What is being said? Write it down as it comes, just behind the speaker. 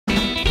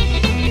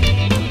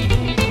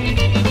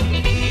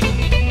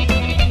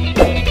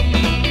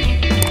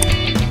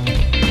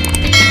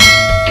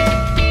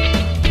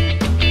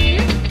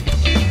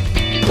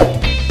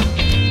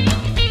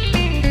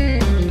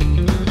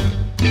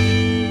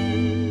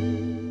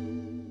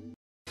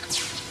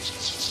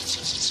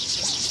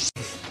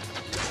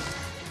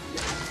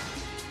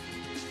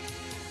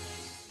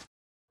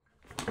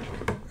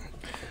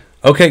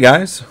Okay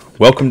guys,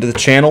 welcome to the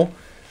channel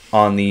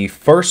on the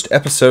first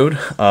episode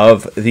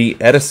of the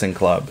Edison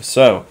Club.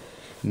 So,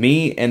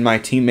 me and my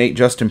teammate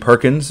Justin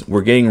Perkins,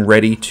 we're getting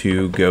ready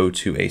to go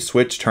to a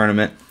Switch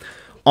tournament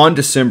on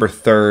December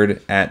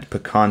 3rd at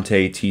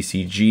Picante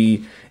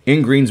TCG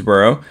in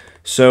Greensboro.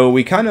 So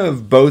we kind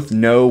of both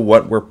know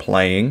what we're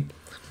playing,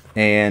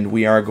 and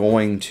we've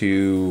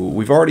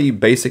already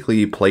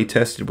basically play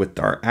tested with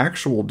our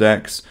actual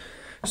decks.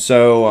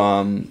 So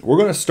we're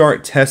going to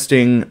start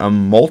testing a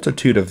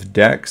multitude of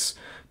decks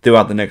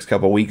throughout the next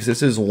couple of weeks.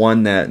 This is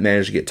one that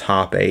managed to get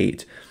top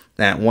 8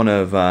 at one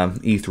of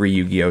E3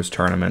 Yu-Gi-Oh's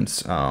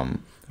tournaments,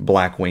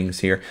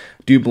 Blackwings here.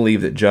 I do believe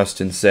that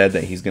Justin said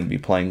that he's going to be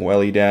playing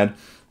Welly Dad.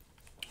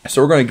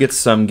 So we're going to get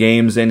some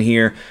games in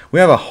here. We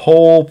have a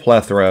whole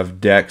plethora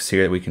of decks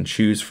here that we can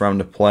choose from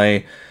to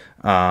play.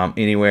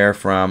 Anywhere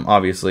from,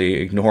 obviously,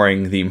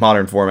 ignoring the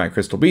modern format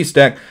Crystal Beast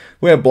deck.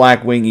 We have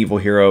Blackwing, Evil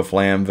Hero,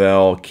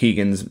 Flamvel,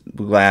 Keegan's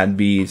Glad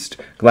Beast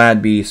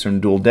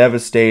from Dual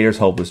Devastators,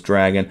 Hopeless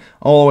Dragon,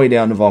 all the way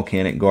down to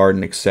Volcanic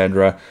Garden,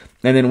 etc.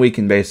 And then we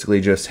can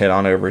basically just head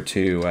on over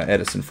to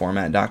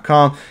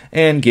edisonformat.com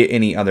and get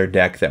any other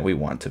deck that we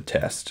want to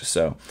test.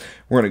 So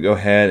we're going to go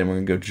ahead and we're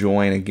going to go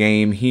join a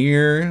game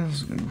here.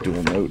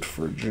 Dual note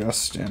for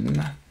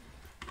Justin.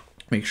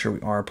 Make sure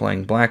we are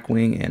playing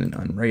Blackwing and an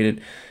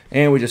unrated.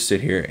 And we just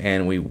sit here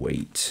and we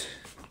wait.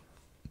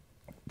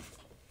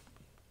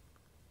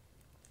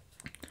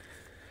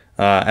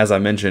 As I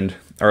mentioned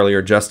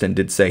earlier, Justin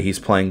did say he's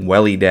playing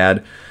Welly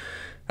Dad.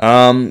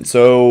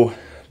 So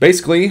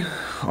basically,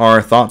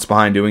 our thoughts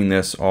behind doing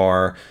this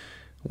are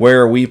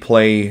where we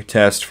play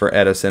test for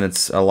Edison.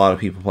 It's a lot of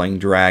people playing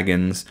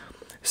Dragons.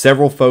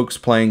 Several folks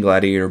playing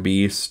Gladiator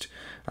Beast.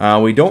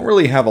 We don't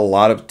really have a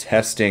lot of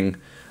testing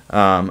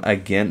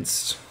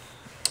against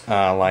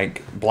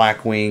like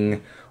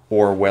Blackwing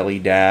or Welly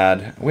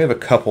Dad. We have a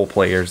couple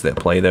players that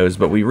play those,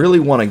 but we really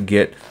want to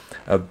get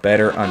a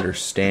better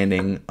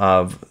understanding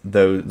of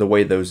the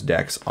way those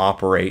decks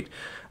operate.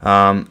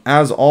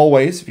 As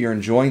always, if you're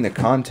enjoying the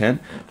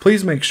content,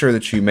 please make sure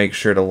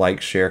to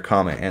like, share,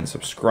 comment, and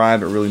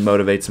subscribe. It really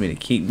motivates me to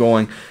keep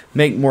going,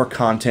 make more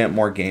content,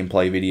 more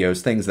gameplay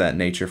videos, things of that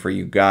nature for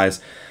you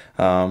guys.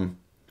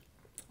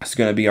 It's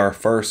going to be our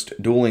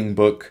first dueling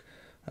book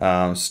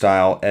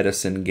style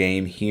Edison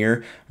game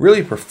here.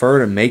 Really prefer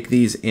to make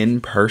these in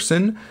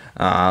person,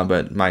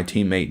 but my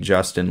teammate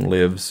Justin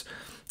lives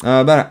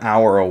about an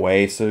hour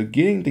away, so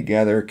getting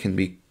together can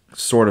be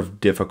sort of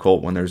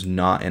difficult when there's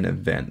not an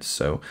event.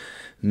 So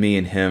me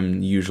and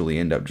him usually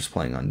end up just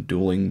playing on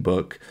dueling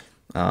book.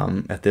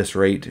 At this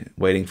rate,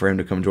 waiting for him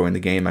to come join the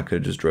game, I could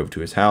have just drove to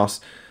his house.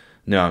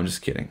 No, I'm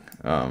just kidding.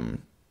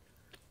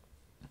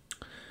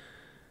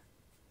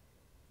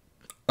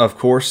 Of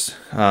course,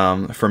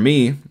 for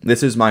me,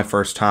 this is my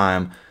first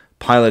time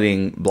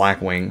piloting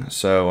Blackwing,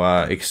 so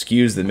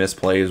excuse the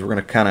misplays. We're going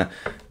to kind of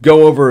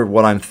go over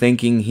what I'm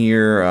thinking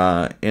here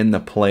in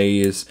the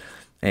plays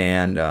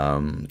and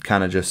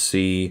kind of just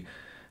see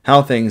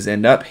how things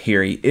end up.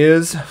 Here he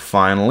is,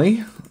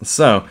 finally.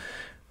 So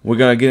we're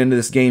going to get into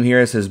this game here.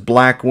 It says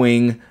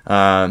Blackwing,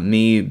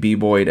 me,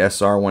 B-Boyd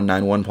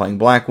SR191 playing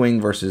Blackwing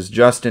versus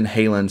Justin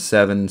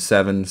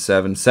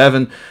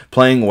Halen7777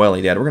 playing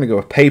Welly Dad. We're going to go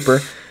with paper.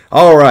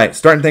 All right,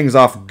 starting things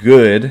off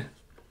good.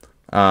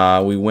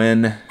 We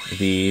win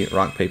the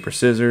rock, paper,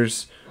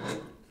 scissors.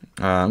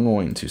 I'm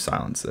going to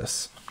silence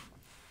this.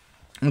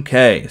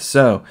 Okay,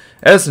 so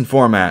Edison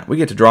format. We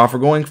get to draw for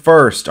going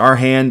first. Our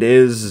hand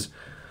is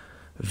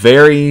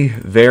very,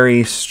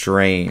 very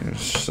strange.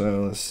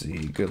 So let's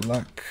see. Good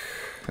luck.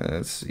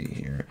 Let's see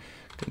here.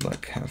 Good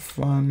luck. Have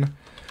fun.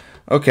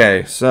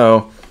 Okay,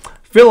 so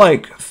I feel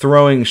like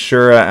throwing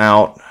Shura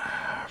out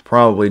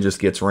probably just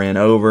gets ran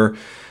over.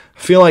 I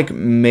feel like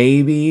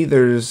maybe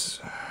there's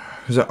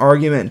an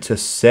argument to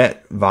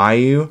set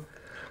Vayu,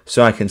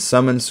 so I can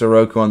summon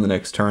Sirocco on the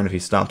next turn. If he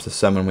stops the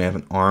summon, we have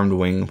an armed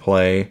wing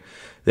play.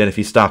 Then if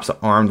he stops the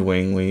armed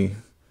wing,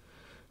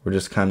 we're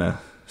just kind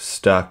of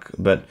stuck.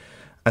 But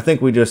I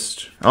think I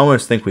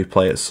almost think we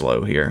play it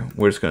slow here.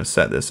 We're just going to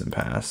set this and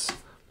pass.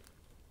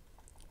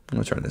 I'm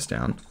going to turn this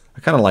down. I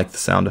kind of like the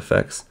sound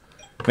effects.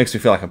 Makes me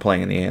feel like I'm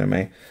playing in the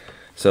anime.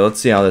 So let's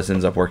see how this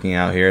ends up working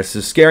out here. It's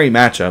a scary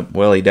matchup,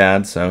 Welly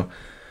Dad, so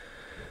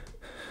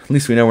at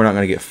least we know we're not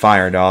going to get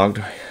fire dogged.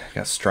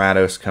 Got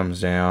Stratos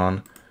comes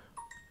down.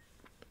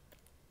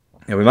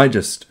 Yeah, we might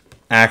just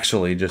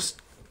actually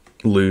just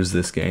lose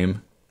this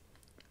game.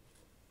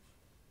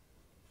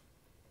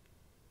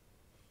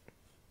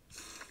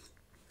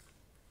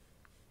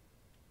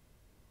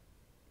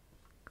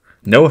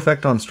 No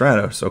effect on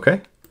Stratos,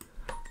 okay?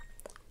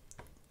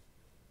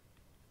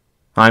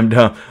 I'm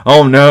done.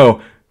 Oh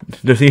no!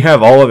 Does he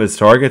have all of his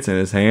targets in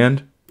his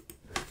hand?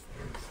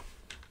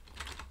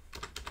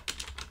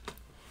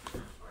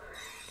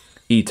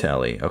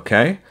 E-Telly,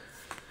 okay.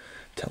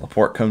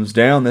 Teleport comes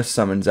down. This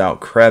summons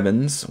out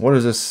Krebins. What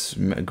is this?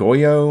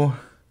 Goyo?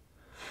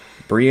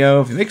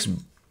 Brio? If he makes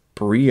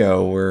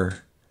Brio, we're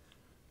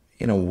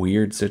in a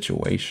weird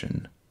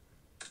situation.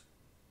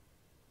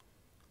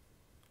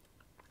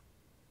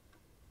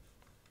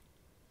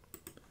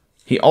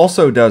 He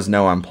also does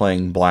know I'm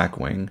playing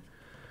Blackwing.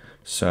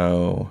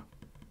 So,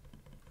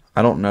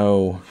 I don't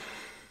know.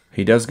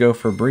 He does go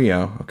for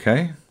Brio.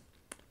 Okay.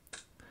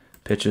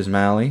 Pitches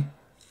Mally.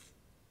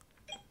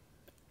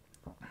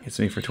 Hits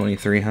me for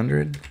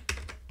 2,300.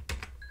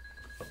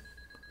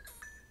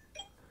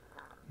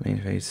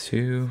 Main phase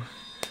 2.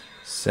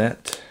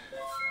 Set.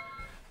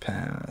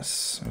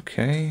 Pass.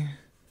 Okay.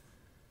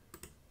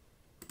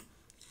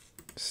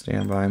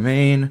 Standby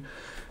main.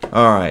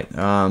 Alright.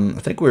 I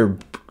think we're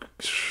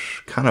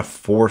kind of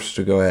forced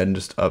to go ahead and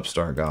just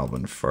Upstart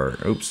Goblin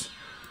first. Oops.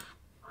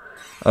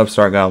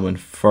 Upstart Goblin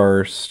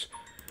first.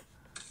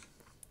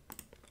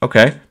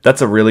 Okay.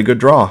 That's a really good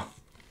draw.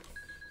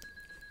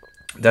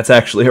 That's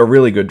actually a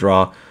really good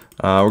draw.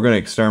 We're going to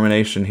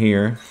Extermination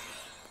here.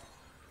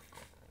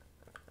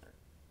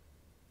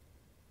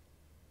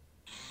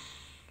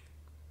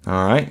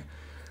 Alright.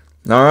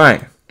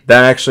 Alright.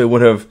 That actually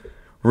would have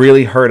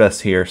really hurt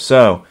us here.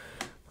 So,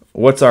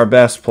 what's our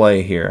best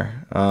play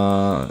here?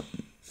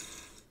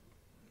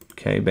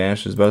 Okay,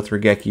 banishes both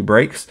Regeki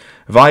breaks.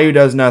 Vayu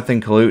does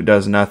nothing. Kalut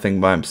does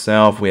nothing by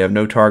himself. We have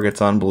no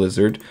targets on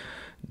Blizzard.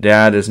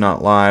 Dad is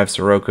not live.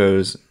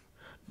 Siroko's...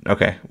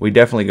 Okay, we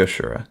definitely go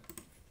Shura.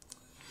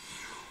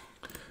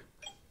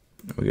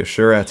 We go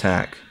Shura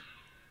attack.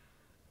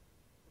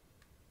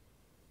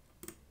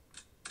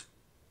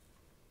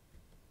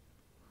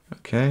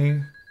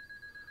 Okay.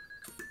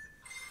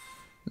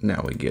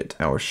 Now we get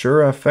our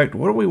Shura effect.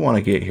 What do we want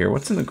to get here?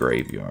 What's in the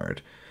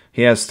graveyard?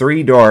 He has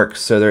 3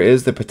 darks, so there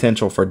is the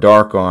potential for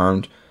Dark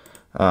Armed,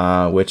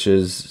 which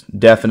is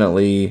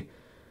definitely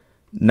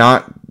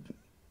not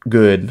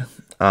good.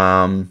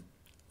 So,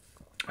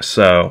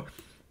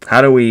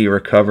 how do we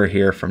recover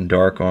here from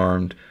Dark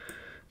Armed?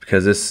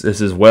 Because this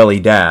is Welly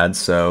Dad,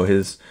 so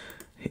his...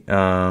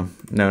 no,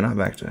 not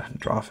back to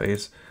draw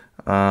phase.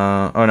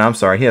 Oh, no, I'm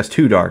sorry. He has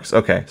 2 darks.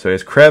 Okay, so he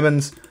has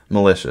Krebin's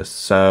Malicious.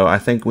 So, I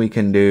think we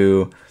can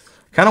do...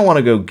 Kind of want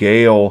to go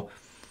Gale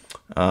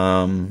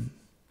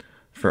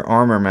for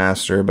Armor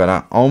Master, but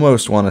I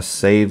almost want to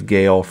save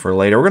Gale for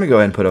later. We're going to go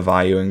ahead and put a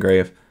Vayu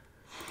Engrave.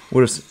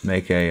 We'll just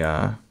make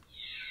a...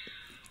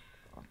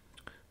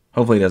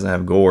 hopefully he doesn't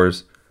have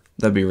Gores.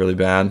 That'd be really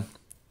bad.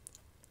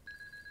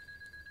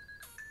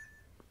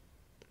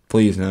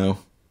 Please, no.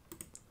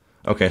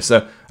 Okay,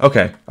 so...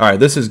 Okay,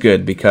 alright, this is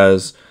good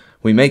because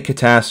we make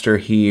Catastor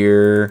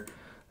here.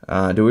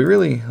 Do we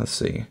really? Let's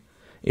see.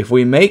 If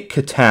we make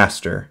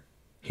Catastor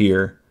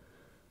here,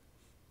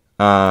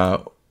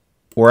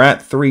 we're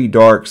at 3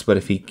 darks, but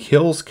if he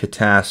kills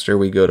Catastor,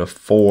 we go to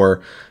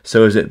 4.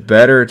 So is it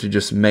better to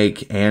just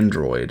make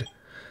Android?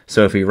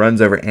 So if he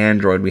runs over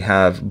Android, we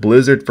have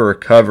Blizzard for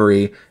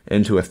recovery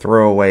into a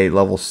throwaway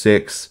level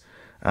 6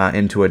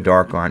 into a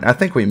Dark Arm. I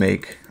think we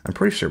make... I'm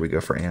pretty sure we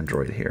go for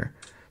Android here.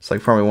 It's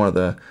like probably one of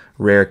the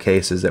rare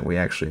cases that we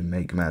actually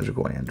make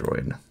magical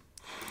Android.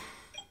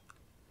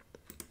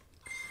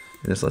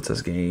 This lets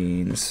us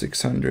gain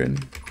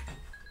 600.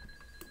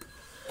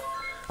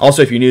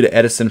 Also, if you're new to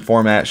Edison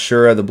format,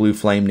 Shura, the blue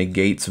flame,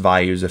 negates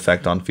Vayu's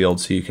effect on field,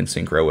 so you can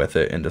synchro with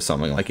it into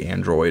something like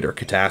Android or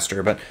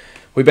Catastor. But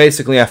we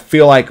basically, I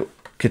feel like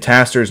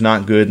Catastor is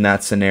not good in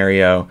that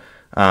scenario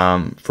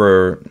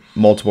for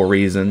multiple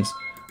reasons.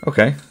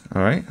 Okay,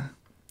 all right.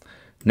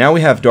 Now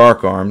we have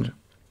Dark Armed.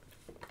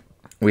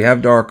 We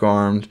have Dark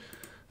Armed.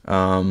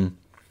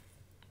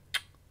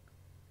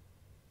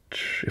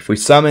 If we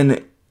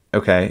summon,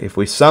 okay, if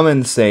we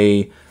summon,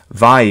 say,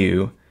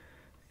 Vayu,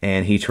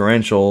 and he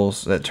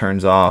torrentials, that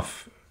turns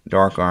off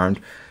Dark Armed.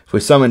 If we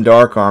summon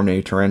Dark Armed and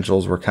he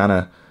torrentials, we're kind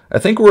of... I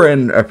think we're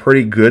in a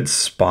pretty good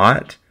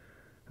spot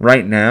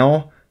right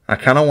now. I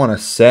kind of want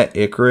to set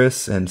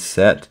Icarus and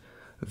set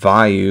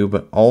Vayu,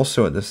 but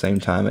also at the same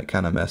time it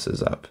kind of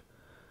messes up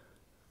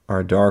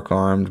our Dark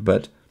Armed,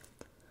 but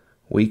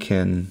we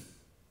can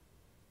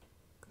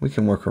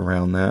work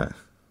around that,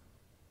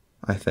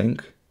 I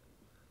think.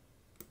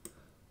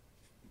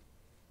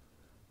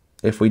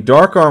 If we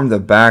Dark Arm the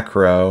back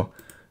row,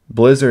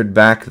 Blizzard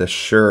back the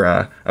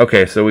Shura.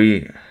 Okay, so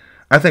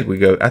I think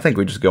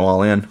we just go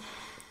all in.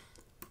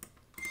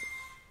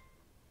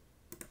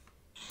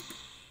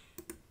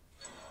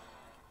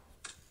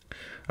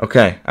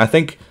 Okay, I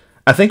think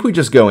we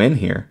just go in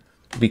here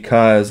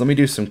because let me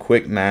do some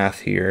quick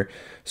math here.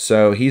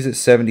 So he's at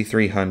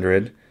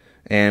 7,300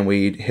 and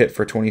we hit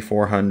for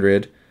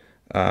 2,400,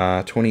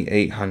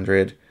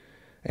 2,800,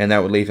 and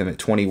that would leave him at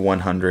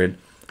 2,100.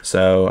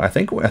 So I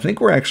think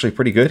we're actually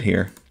pretty good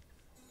here.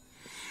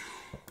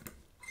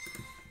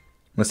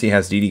 Unless he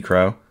has DD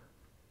Crow.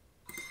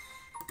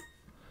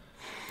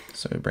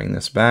 So we bring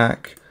this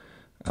back.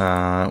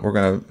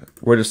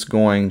 We're just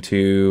going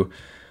to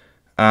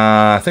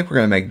I think we're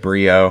gonna make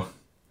Brio.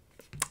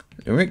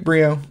 Do we make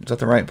Brio? Is that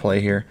the right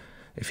play here?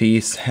 If he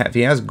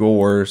has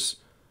Gores,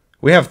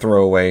 we have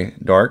throwaway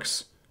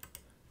darks.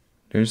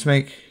 Do we just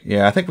make?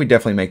 Yeah, I think we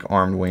definitely make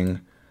Armed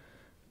Wing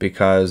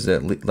because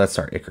it lets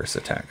our Icarus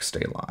attack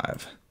stay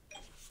alive.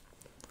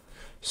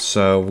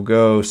 So we'll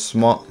go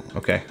small.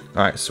 Okay,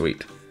 all right,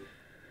 sweet.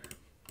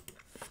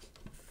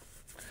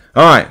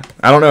 All right.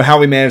 I don't know how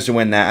we managed to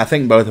win that. I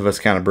think both of us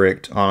kind of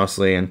bricked,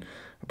 honestly, and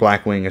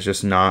Blackwing is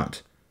just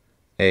not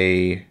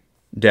a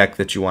deck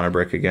that you want to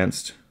brick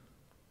against.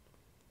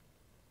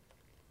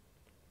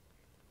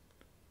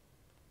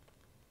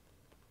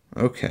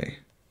 Okay.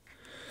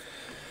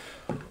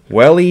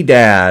 Welly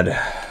Dad.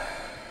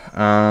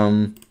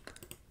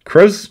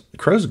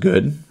 Crow's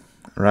good,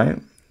 right?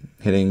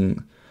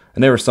 Hitting. I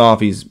never saw if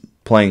he's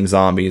playing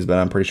zombies, but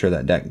I'm pretty sure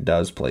that deck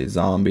does play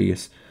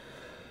zombies.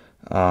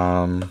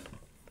 There's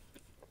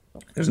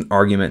an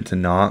argument to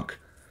knock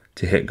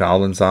to hit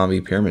Goblin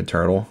Zombie Pyramid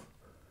Turtle.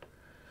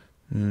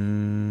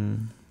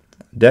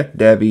 Deck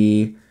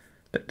Debbie.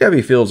 Deck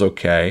Debbie feels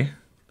okay.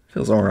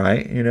 Feels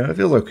alright, you know, it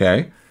feels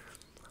okay.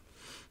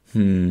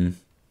 We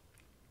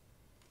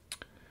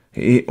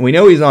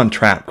know he's on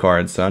trap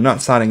cards, so I'm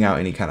not signing out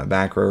any kind of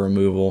back row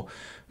removal.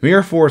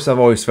 Mirror Force, I've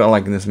always felt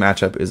like in this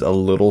matchup is a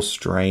little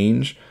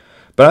strange,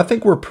 but I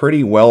think we're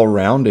pretty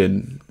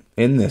well-rounded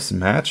in this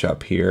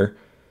matchup here.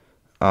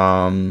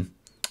 I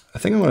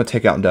think I'm going to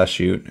take out Dust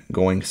Shoot,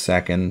 going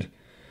second.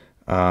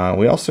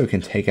 We also can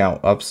take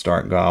out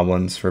Upstart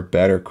Goblins for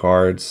better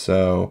cards,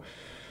 so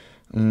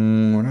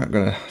we're not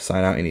going to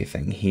sign out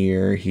anything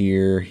here.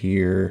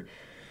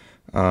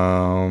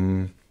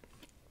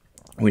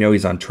 We know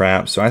he's on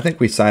trap, so I think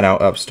we side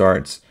out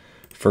Upstarts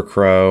for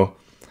Crow.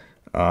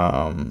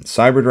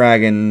 Cyber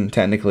Dragon,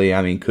 technically,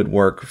 I mean, could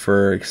work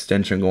for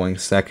extension going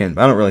second,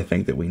 but I don't really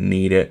think that we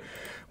need it.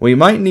 We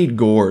might need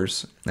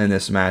Gores in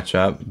this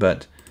matchup,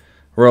 but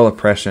Royal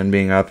Oppression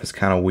being up is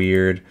kind of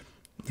weird.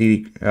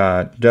 The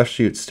Dust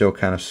Shoot's still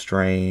kind of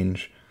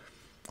strange.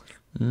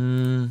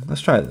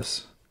 Let's try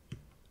this.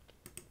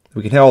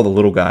 We can hit all the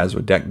little guys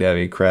with Deck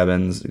Debbie,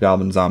 Krebins,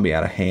 Goblin Zombie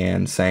out of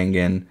hand,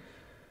 Sangan.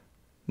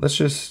 Let's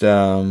just,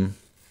 yeah,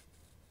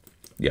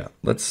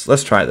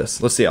 let's try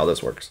this. Let's see how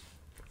this works.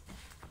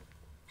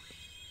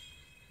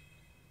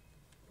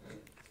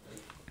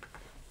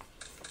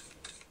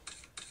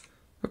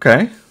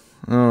 Okay,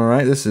 all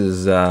right. This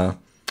is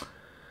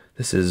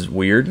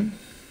weird.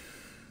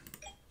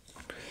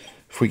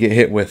 If we get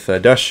hit with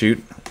Dust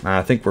Shoot,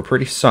 I think we're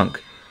pretty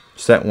sunk.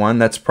 Set 1,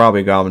 that's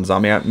probably a Goblin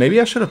Zombie. Maybe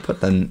I should have put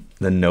the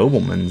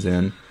Noblemans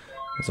in.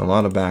 There's a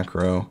lot of back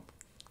row.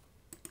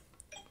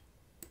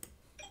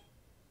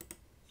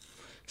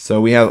 So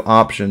we have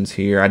options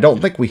here. I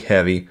don't think we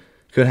heavy.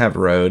 Could have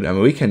Road. I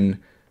mean, we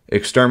can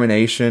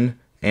Extermination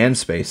and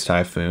Space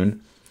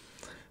Typhoon.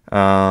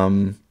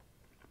 What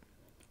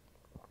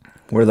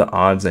are the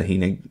odds that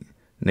he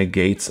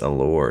negates a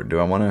lure? Do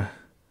I want to...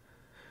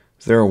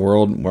 Is there a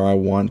world where I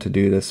want to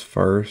do this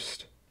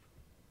first?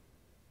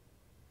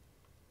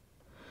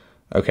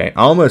 Okay,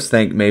 I almost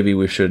think maybe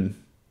we should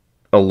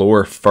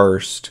allure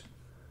first.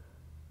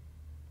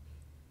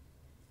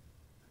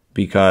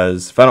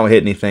 Because if I don't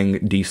hit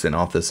anything decent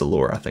off this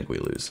allure, I think we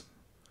lose.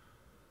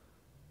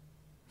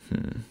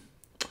 You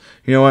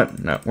know what?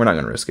 No, we're not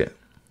gonna risk it.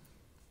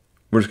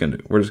 We're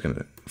just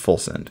gonna full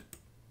send.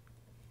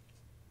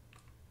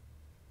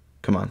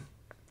 Come on.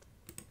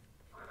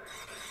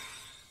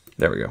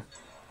 There we go.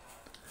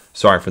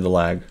 Sorry for the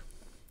lag.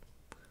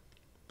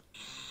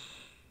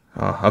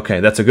 Oh, okay,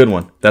 that's a good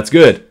one. That's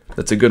good.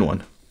 That's a good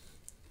one.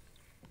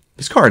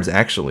 This card's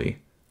actually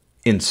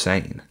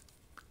insane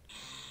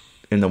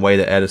in the way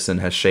that Edison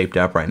has shaped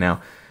up right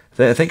now.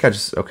 I think I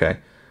just... Okay.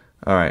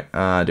 All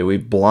right. Do we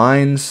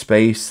blind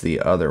space the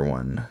other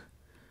one?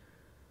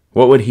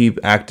 What would he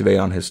activate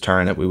on his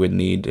turn that we would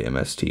need to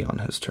MST on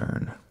his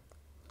turn?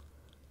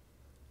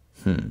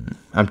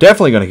 I'm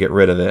definitely going to get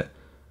rid of it.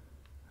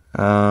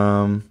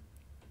 I'm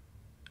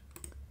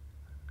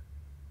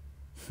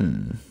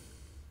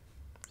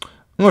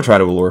going to try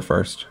to allure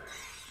first.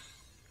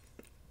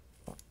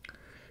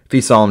 If he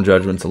Solemn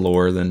Judgment's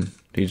allure, then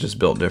he's just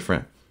built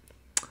different.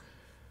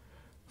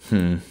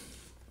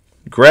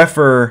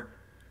 Greffer.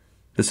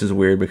 This is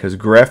weird because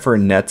Greffer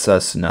nets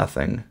us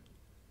nothing.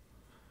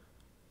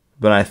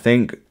 But I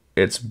think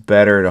it's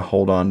better to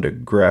hold on to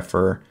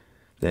Greffer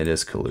than it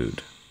is Collude.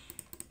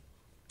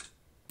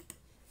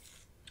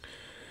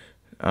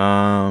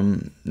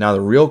 Now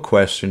the real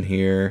question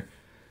here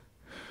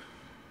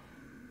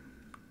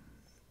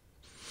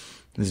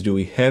is, do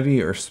we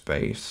heavy or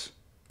space?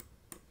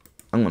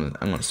 I'm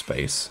gonna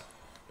space.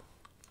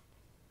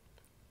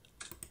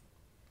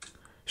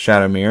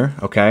 Shadow Mirror,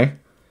 okay.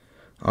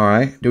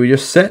 Alright. Do we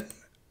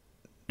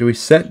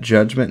set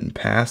Judgment and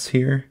pass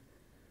here?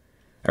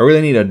 I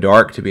really need a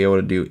dark to be able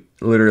to do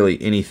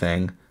literally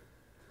anything.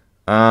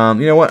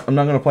 You know what? I'm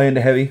not gonna play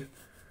into heavy.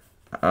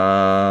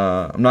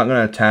 I'm not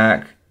gonna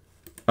attack.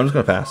 I'm just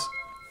gonna pass.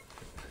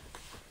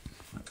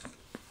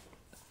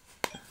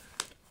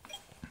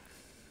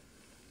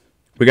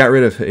 We got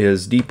rid of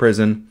his Deep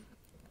Prison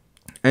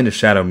and his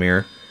Shadow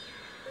Mirror.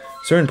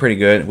 So we're in pretty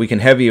good. We can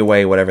heavy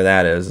away whatever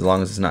that is, as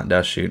long as it's not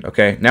Dust Shoot.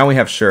 Okay, now we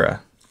have Shura.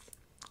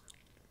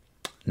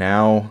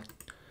 Now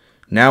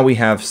we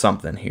have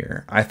something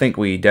here. I think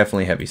we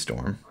definitely heavy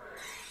Storm.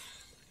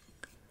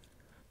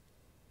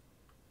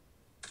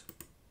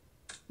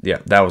 Yeah,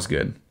 that was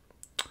good.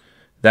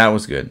 That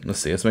was good. Let's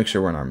see. Let's make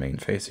sure we're in our main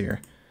phase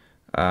here.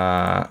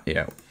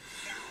 Yeah.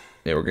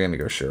 Yeah, we're going to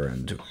go sure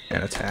and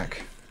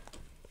attack.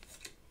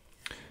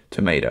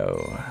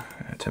 Tomato.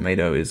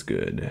 Tomato is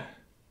good.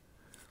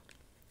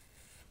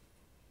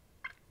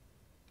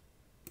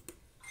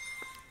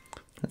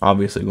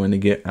 Obviously going to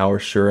get our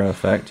Shura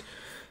effect.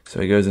 So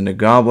he goes into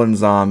Goblin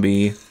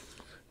Zombie.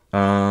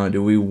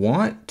 Do we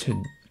want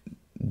to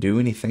do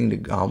anything to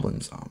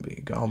Goblin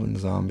Zombie? Goblin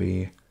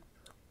Zombie.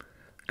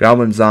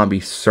 Goblin Zombie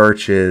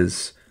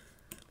searches.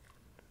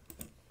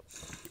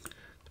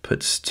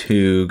 Puts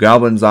 2.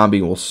 Goblin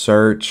Zombie will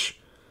search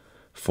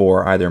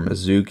for either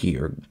Mizuki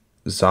or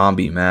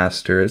Zombie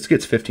Master. This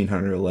gets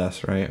 1,500 or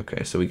less, right?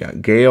 Okay, so we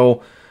got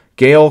Gale,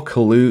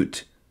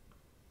 Kalute,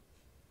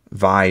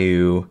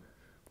 Vayu.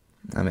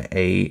 I'm at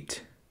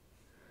 8.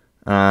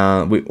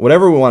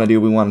 Whatever we want to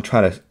do, we want to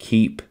try to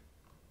keep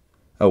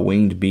a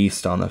winged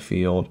beast on the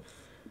field.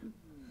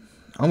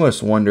 I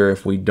almost wonder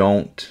if we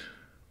don't.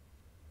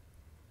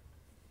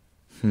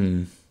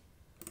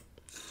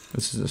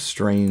 This is a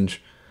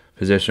strange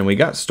position. We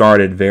got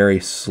started very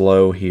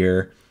slow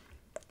here.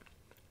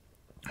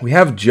 We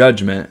have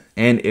Judgment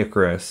and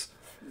Icarus.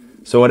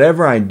 So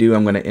whatever I do,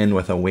 I'm going to end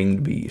with a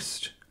winged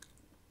beast.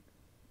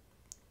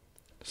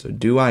 So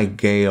do I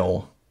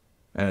Gale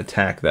and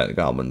attack that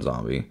Goblin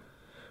Zombie?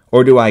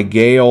 Or do I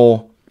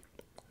Gale?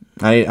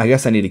 I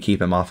guess I need to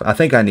keep him off. I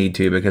think I need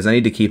to, because I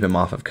need to keep him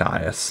off of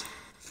Caius.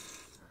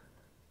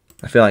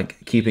 I feel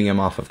like keeping him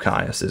off of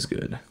Caius is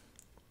good.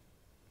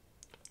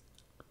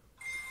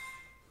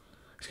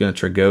 He's going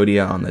to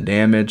Tragodia on the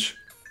damage.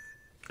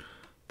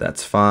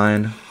 That's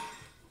fine.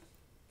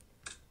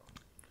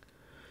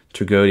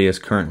 Tragodia is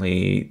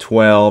currently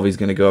 12. He's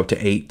going to go up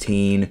to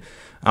 18.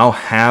 I'll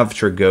have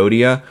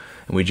Tragodia.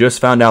 And we just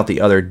found out the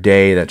other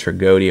day that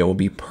Tragodia will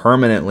be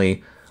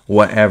permanently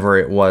whatever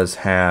it was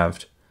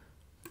halved.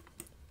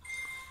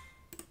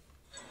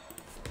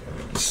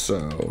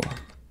 So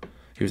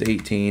he was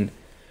 18.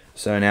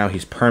 So now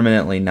he's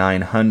permanently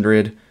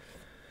 900.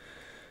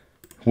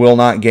 Will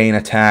not gain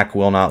attack,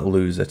 will not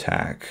lose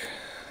attack.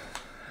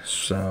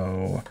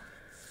 So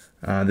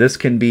this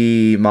can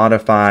be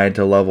modified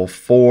to level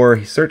 4.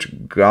 He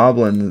searched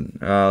Goblin.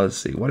 Let's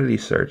see, what did he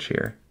search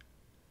here?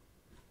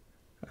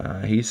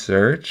 He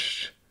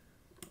searched.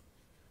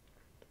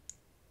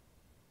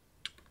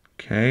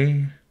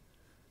 Okay.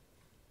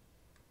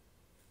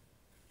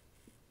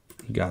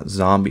 He got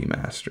Zombie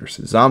Master.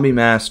 So Zombie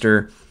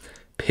Master,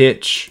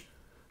 pitch,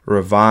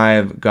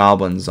 revive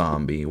Goblin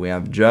Zombie. We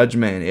have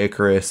Judgment and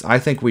Icarus. I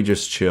think we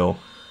just chill.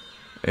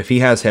 If he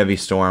has Heavy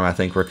Storm, I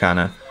think we're kind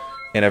of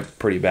in a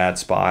pretty bad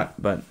spot.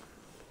 But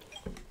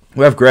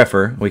we have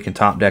Greffer. We can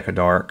top deck a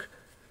Dark.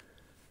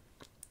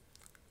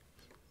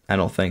 I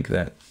don't think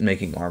that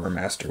making Armor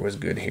Master was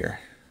good here.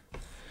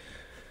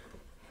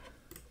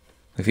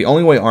 Like the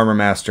only way Armor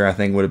Master I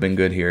think would have been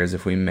good here is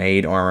if we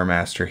made Armor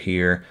Master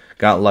here,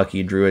 got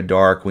lucky, drew a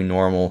Dark, we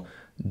normal,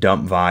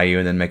 dump Vayu,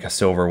 and then make a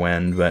Silver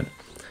Wind. But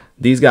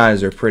these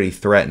guys are pretty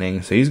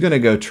threatening. So he's going to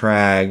go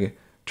Trag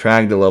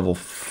to level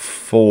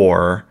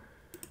 4.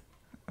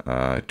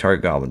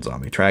 Target Goblin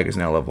Zombie. Trag is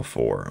now level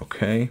 4.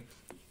 Okay.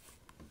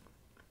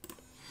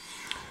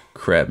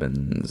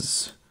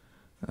 Krebins.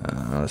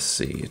 Let's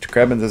see.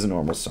 Krebins is a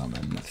normal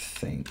summon, I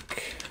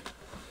think.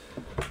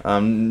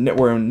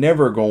 We're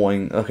never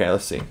going... Okay,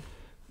 let's see.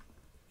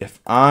 If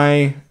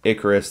I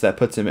Icarus, that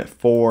puts him at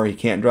 4. He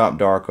can't drop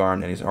Dark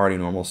Arm, and he's already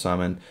normal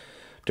summon.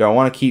 Do I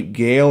want to keep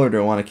Gale or do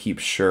I want to keep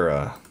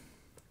Shura?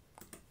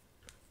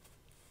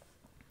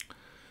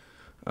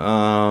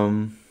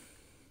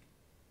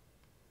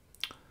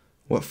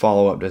 What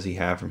follow-up does he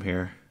have from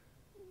here?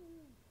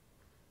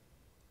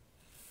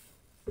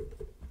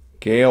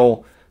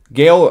 Gale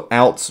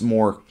outs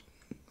more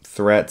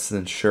threats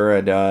than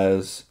Shura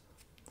does.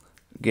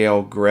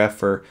 Gale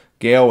Greffer.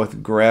 Gale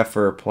with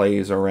Greffer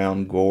plays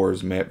around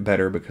Gores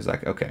better because I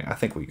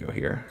think we go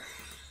here.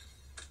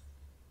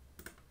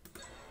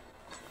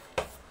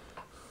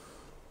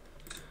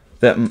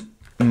 That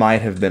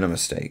might have been a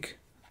mistake.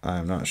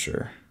 I'm not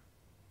sure.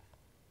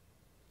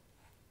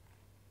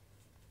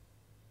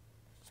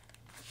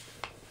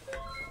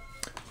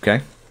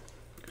 Okay.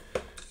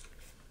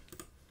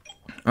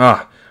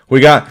 We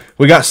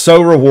got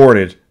so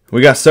rewarded.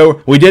 We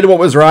did what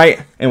was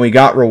right and we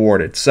got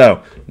rewarded.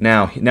 So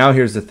now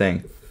here's the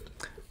thing.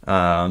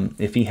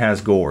 If he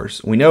has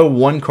Gores, we know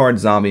 1 card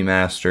Zombie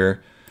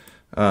Master.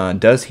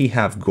 Does he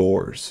have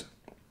Gores?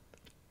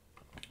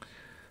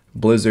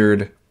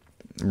 Blizzard,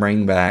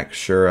 Ringback,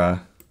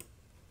 Shura.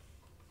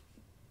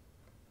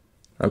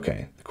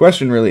 Okay. The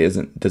question really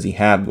isn't does he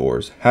have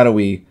Gores? How do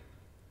we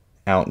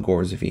out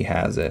Gores if he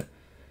has it?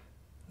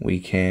 We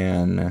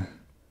can.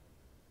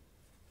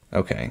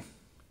 Okay.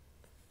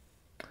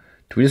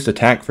 Do we just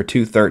attack for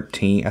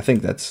 213? I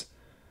think that's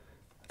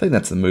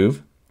the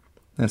move.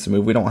 That's the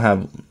move. I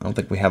don't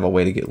think we have a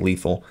way to get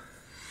lethal.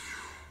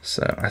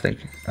 So I think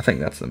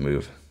that's the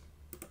move.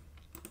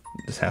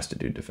 This has to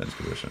do defense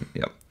position.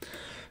 Yep.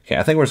 Okay,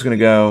 I think we're just gonna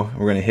go.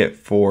 We're gonna hit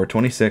for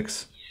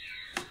 26.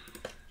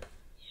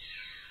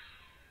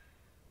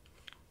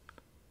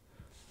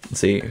 Let's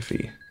see if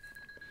he.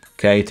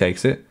 Okay, he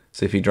takes it.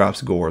 See if he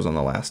drops Gores on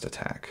the last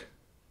attack.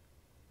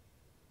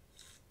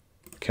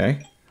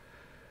 Okay.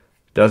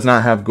 Does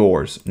not have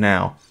Gores.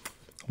 Now,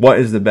 what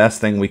is the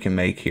best thing we can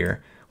make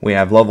here? We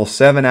have level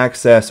 7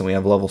 access and we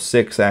have level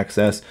 6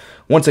 access.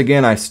 Once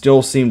again, I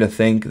still seem to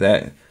think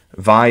that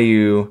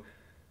Vayu...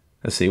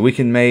 Let's see, we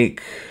can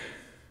make...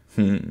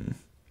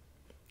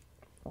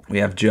 We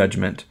have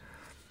Judgment.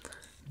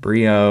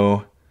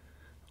 Brio.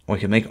 We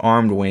can make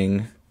Armed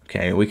Wing.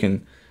 Okay, we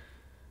can...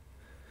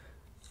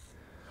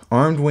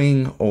 Armed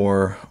Wing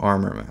or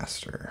Armor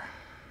Master.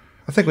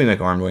 I think we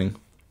make Armed Wing.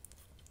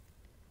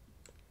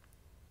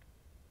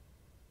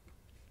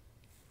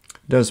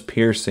 Does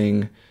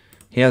piercing.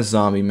 He has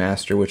Zombie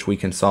Master, which we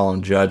can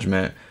solemn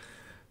Judgment.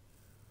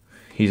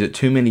 He's at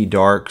too many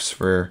darks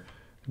for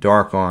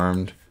Dark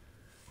Armed.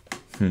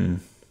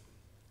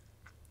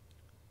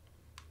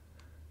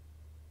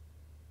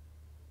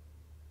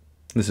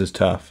 This is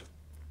tough.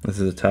 This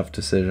is a tough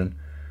decision.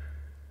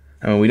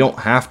 I mean, we don't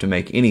have to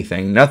make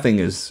anything. Nothing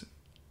is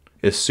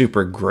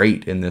super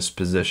great in this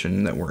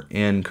position that we're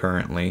in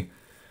currently.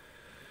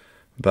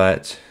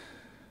 But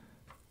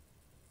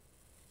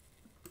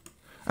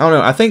I don't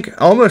know. I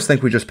almost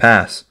think we just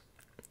pass.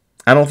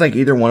 I don't think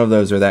either one of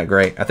those are that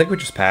great. I think we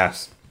just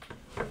pass.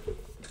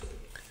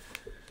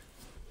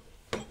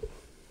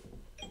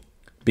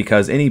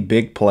 Because any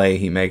big play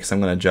he makes, I'm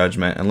going to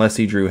Judgment, unless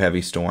he drew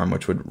Heavy Storm,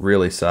 which would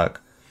really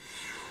suck.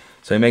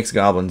 So he makes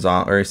Goblin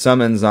Zombie, or he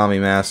summons Zombie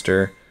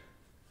Master.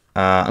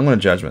 I'm going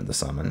to Judgment the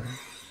summon.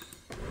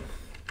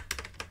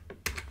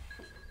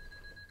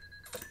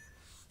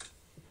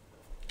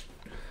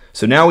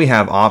 So now we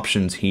have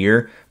options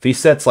here. If he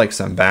sets like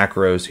some back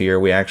rows here,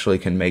 we actually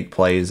can make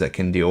plays that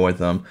can deal with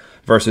them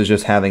versus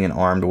just having an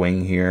Armed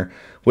Wing here,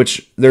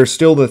 which there's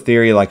still the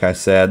theory, like I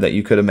said, that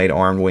you could have made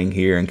Armed Wing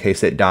here in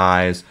case it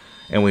dies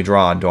and we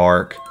draw a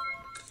dark.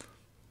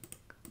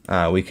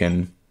 We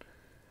can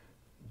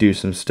do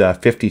some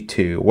stuff.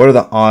 52. What are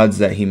the odds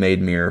that he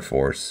made Mirror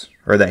Force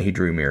or that he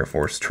drew Mirror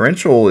Force?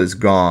 Torrential is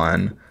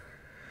gone.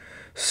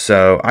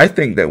 So I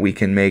think that we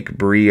can make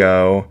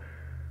Brio.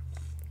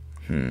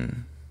 I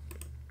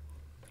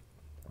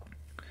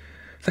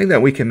think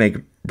that we can make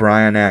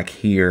Bryonak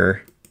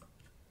here.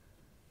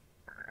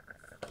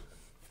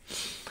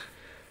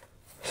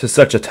 This is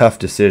such a tough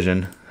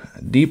decision.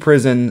 Deep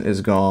Prison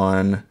is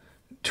gone.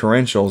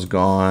 Torrential's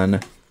gone.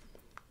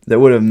 That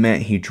would have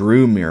meant he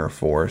drew Mirror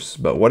Force.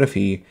 But what if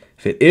it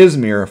is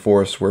Mirror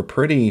Force, we're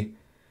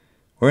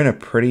in a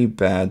pretty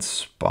bad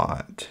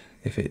spot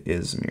if it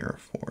is Mirror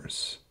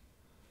Force.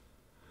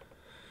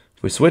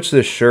 If we switch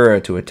this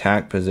Shura to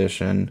attack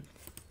position,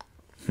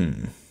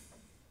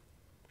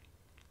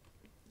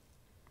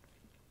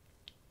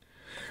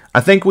 I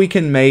think we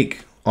can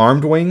make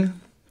Armed Wing.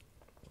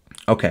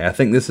 Okay, I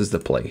think this is the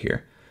play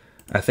here.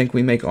 I think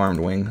we make Armed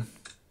Wing.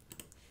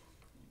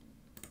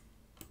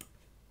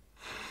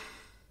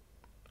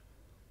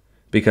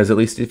 Because at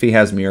least if he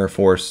has Mirror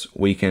Force,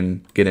 we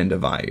can get into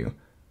Vayu.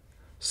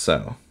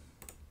 So.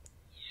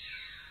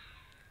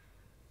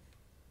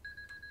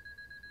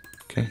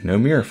 Okay, no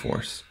Mirror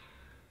Force.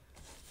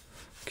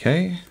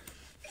 Okay.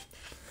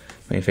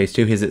 Main phase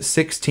 2, he's at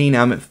 16,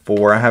 I'm at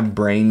 4. I have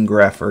Brain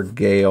Greffer,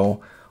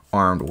 Gale,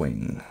 Armed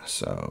Wing.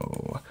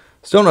 So,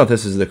 still don't know if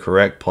this is the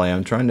correct play.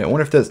 I'm trying to, I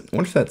wonder if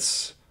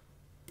that's,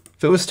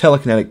 if it was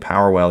Telekinetic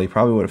Power Well, he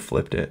probably would have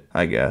flipped it,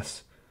 I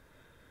guess.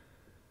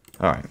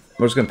 Alright,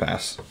 we're just going to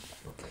pass.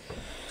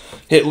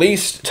 At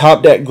least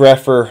top deck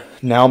Greffer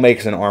now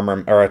makes an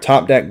armor, or a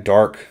top deck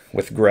Dark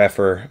with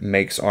Greffer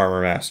makes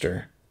Armor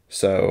Master.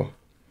 So,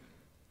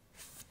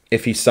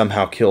 if he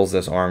somehow kills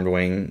this Armed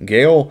Wing,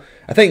 Gale,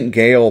 I think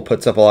Gale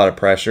puts up a lot of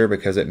pressure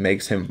because it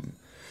makes him,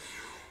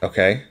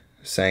 okay,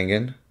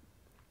 Sangan.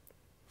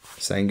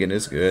 Sangan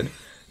is good.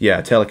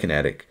 Yeah,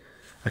 Telekinetic.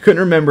 I couldn't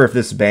remember if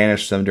this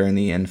banished them during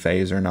the end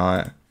phase or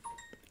not.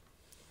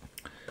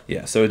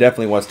 Yeah, so it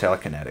definitely was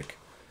Telekinetic.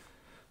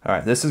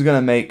 Alright, this is going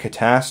to make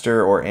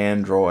Cataster or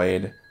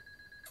Android.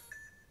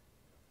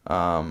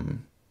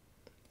 And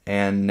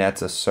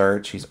Net's a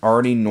search. He's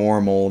already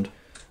normaled.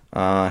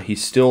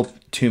 He's still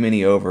too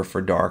many over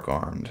for Dark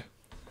Armed.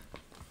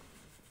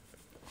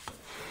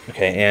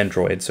 Okay,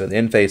 Android. So the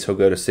end phase he'll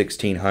go to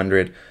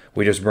 1600.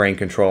 We just brain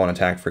control and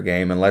attack for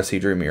game unless he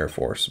drew Mirror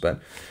Force.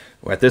 But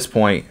at this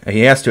point,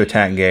 he has to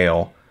attack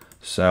Gale.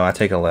 So I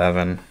take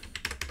 11.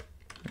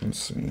 Let's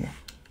see.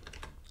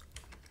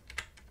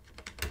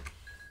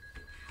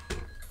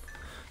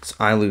 So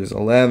I lose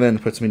 11,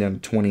 puts me down to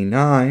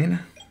 29.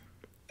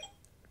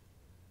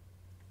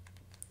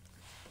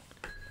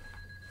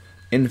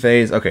 In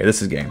phase, okay, this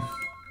is game.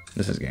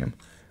 This is game.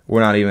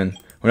 We're not even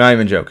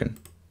joking.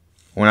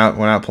 We're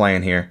not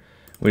playing here.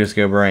 We just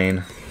go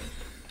brain.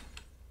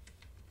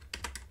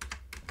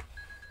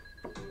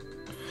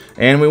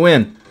 And we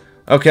win.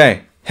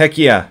 Okay, heck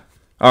yeah.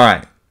 All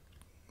right.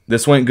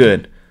 This went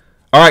good.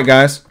 All right,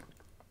 guys.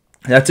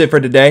 That's it for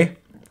today.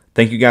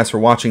 Thank you guys for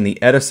watching the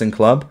Edison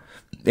Club.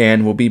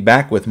 And we'll be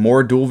back with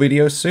more duel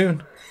videos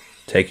soon.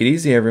 Take it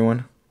easy,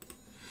 everyone.